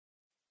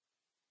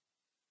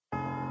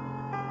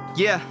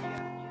Yeah.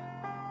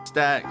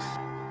 Stacks.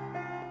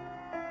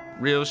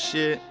 Real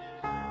shit.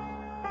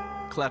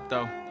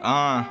 Clepto.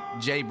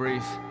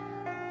 JBreeze.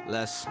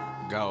 Let's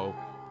go.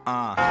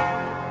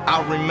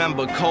 I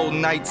remember cold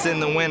nights in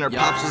the winter.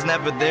 Pops was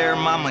never there,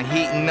 mama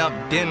heating up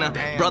dinner.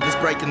 Brothers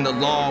breaking the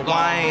law,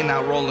 why ain't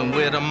I rolling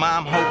with them?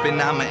 I'm hoping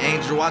I'm an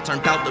angel, I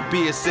turned out to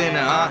be a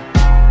sinner.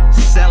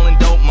 Selling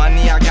dope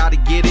money, I gotta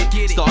get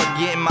it. Start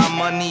getting my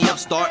money up,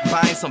 start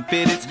buying some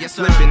fitteds.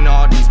 Flipping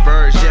all these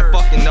birds, yeah,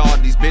 fucking all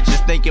these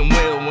bitches. Thinking,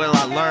 will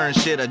I learn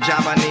shit? A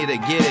job, I need to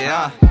get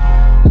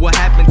it, What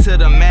happened to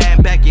the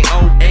man back in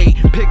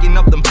 08? Picking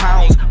up them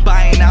pounds,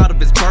 buying out of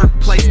his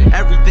birthplace.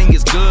 Everything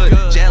is good,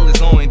 jail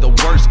is only the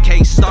worst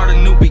case. Start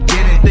a new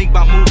beginning, think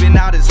about moving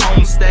out his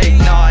home state.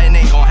 Nah, it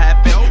ain't gon'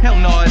 happen, hell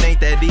no, it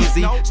ain't that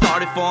easy.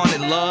 Started falling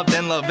in love,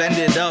 then love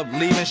ended up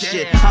leaving.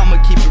 Shit,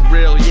 I'ma keep it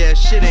real, yeah,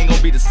 shit ain't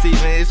gon' be deceiving.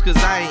 It's cause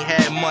I ain't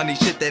had money,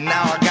 shit that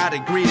now I gotta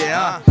greet it,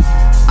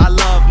 I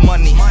love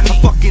money, I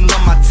fucking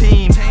love my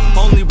team.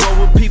 Only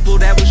roll with people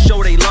that will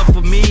show they love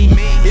for me.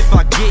 If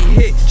I get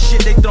hit,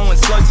 shit they throwing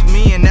slugs for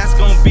me, and that's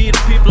gonna be the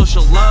people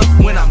she'll love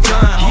when I'm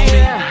done, homie.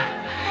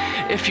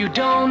 Yeah. If you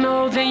don't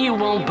know, then you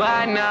won't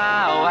buy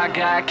now. I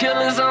got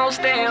killers on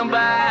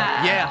standby.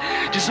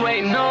 Yeah. Just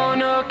waiting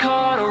on a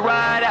call to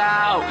ride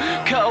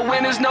out. Cut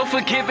winners, no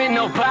forgiving,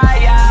 no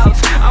buyouts.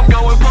 I'm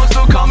going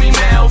postal, call me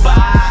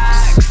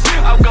mailbox.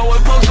 I'm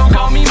going postal,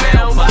 call me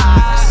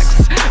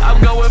mailbox.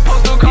 I'm going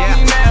postal, call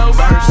me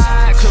mailbox.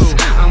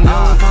 I'm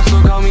going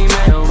postal, call me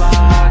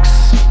mailbox.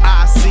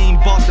 I seen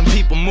Boston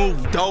people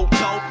move dope.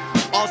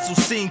 Also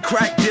seen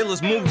crack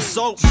dealers move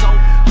soap.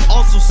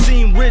 Also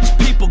seen rich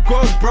people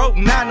grow broke.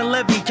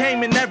 9/11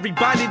 came and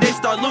everybody, they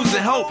start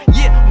losing hope.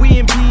 Yeah, we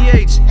in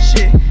PH,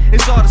 shit,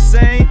 it's all the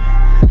same.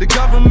 The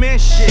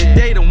government, shit,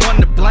 they the one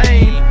to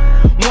blame.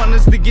 Want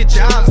us to get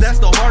jobs, that's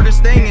the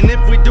hardest thing. And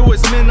if we do,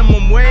 it's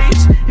minimum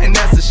wage, and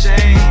that's a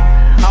shame.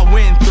 I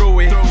went through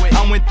it,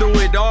 I went through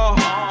it all.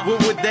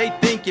 What would they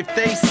think if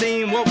they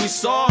seen what we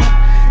saw?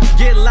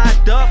 Get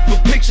locked up for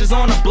pictures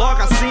on the blog.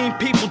 I seen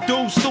people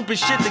do stupid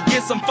shit to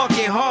get some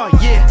fucking hard.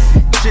 Yeah,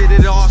 shit,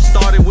 it all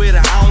started with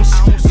an ounce,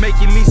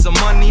 making me some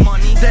money.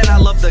 Then I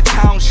love to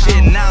count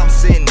shit. Now I'm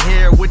sitting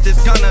here with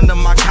this gun under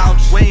my couch,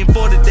 waiting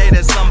for the day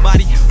that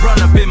somebody run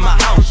up in my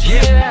house.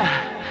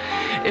 Yeah.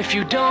 If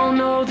you don't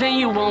know, then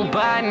you won't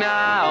buy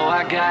now.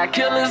 I got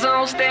killers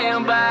on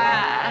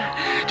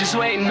standby. Just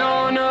waiting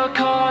on a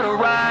call to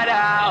ride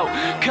out.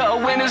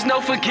 Cut winners, no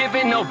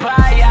forgiving, no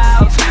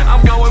buyouts.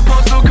 I'm going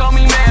postal, call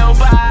me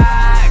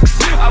mailbox.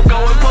 I'm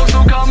going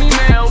postal, call me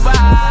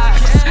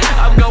mailbox.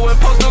 I'm going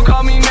postal,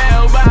 call me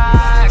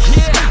mailbox.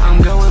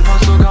 I'm going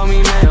postal, call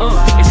me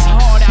mailbox. It's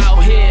hard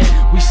out here.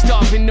 We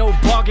starving, no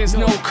bargains,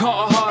 no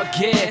car hard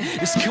gear.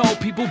 It's cold,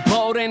 people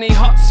bold and they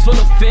hearts full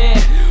of fear.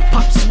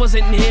 Pops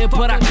wasn't here,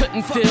 but I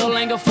couldn't feel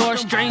anger for a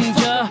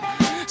stranger.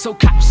 So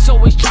cops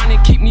always trying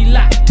to keep me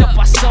locked up.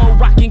 I sold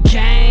rockin'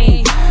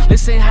 cane.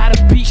 Listen how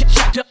the beat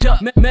chopped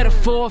up.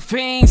 Metaphor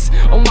fiends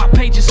on my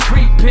pages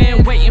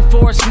creeping, waiting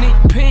for a sneak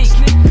peek,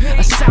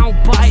 a sound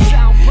bite.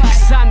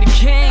 Cause I'm the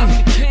king,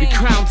 the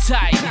crown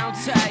tight.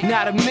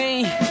 Not of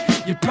me,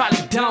 you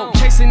probably don't.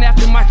 Chasing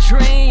after my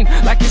dream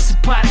like it's a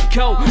pot of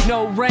coat.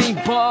 No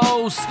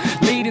rainbows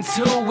leading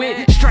to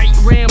it. Straight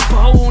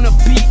Rambo on a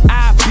beat,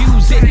 I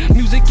abuse it.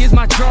 Music is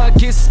my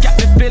drug, it's got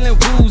me feeling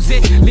woozy.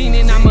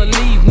 Leaning, I'ma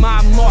leave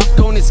my mark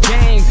on this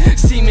game.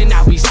 Seeming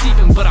I be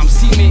seeping, but I'm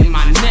seeming in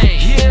my name.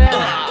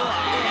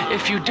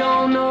 If you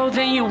don't know,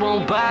 then you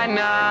won't buy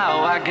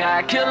now. I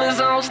got killers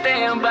on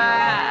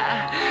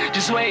standby.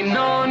 Just waiting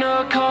on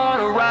a call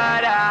to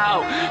ride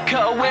out.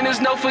 Cut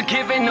winners, no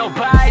forgiving, no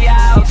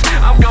buyouts.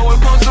 I'm going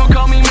postal,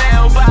 call me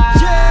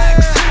mailbox.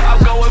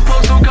 I'm going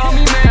postal, call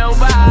me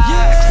mailbox.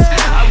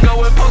 I'm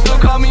going postal,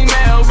 call me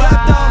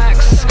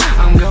mailbox.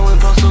 I'm going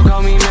postal,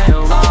 call me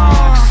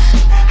mailbox.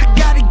 I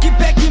gotta get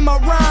back in my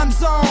rhyme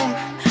zone.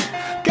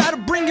 Gotta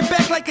bring it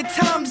back like a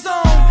time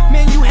zone.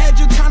 Man, you had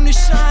your time to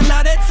shine,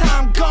 now that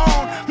time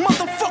gone.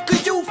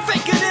 Motherfucker, you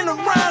faker than a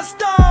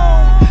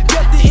rhinestone.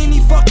 Get to any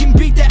fucking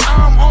beat that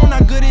I'm on.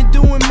 Not good at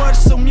doing much,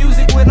 so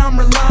music what I'm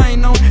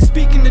relying on.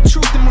 Speaking the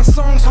truth in my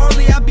songs,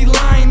 hardly I be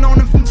lying on.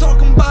 If I'm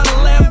talking about a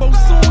Lambo,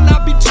 soon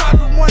I'll be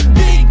driving one.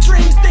 Big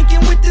dreams,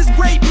 thinking with this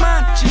great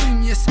mind.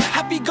 Genius,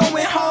 I be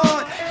going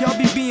hard, y'all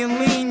be being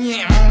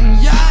lenient.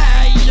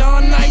 Yeah,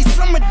 y'all nice,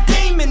 I'm a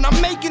demon.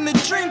 I'm making the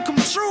dream come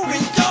true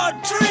and y'all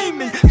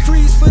dreaming.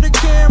 Freeze for the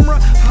camera,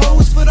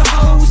 pose for the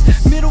hoes.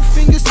 Middle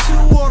fingers to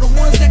all the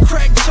ones that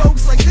crack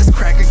jokes like this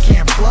cracker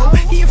can't flow.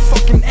 He a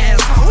fucking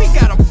asshole, he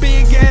got a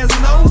big ass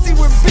nose. He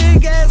wear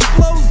big ass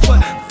clothes,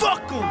 but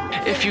fuck him.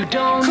 If you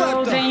don't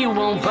know, then you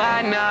won't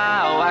buy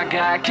now. I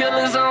got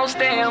killers on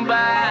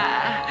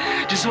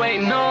standby. Just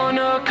waiting on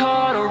a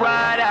call to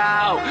ride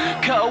out.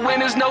 Cut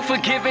winners, no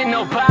forgiving,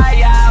 no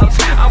buyouts.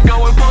 I'm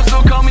going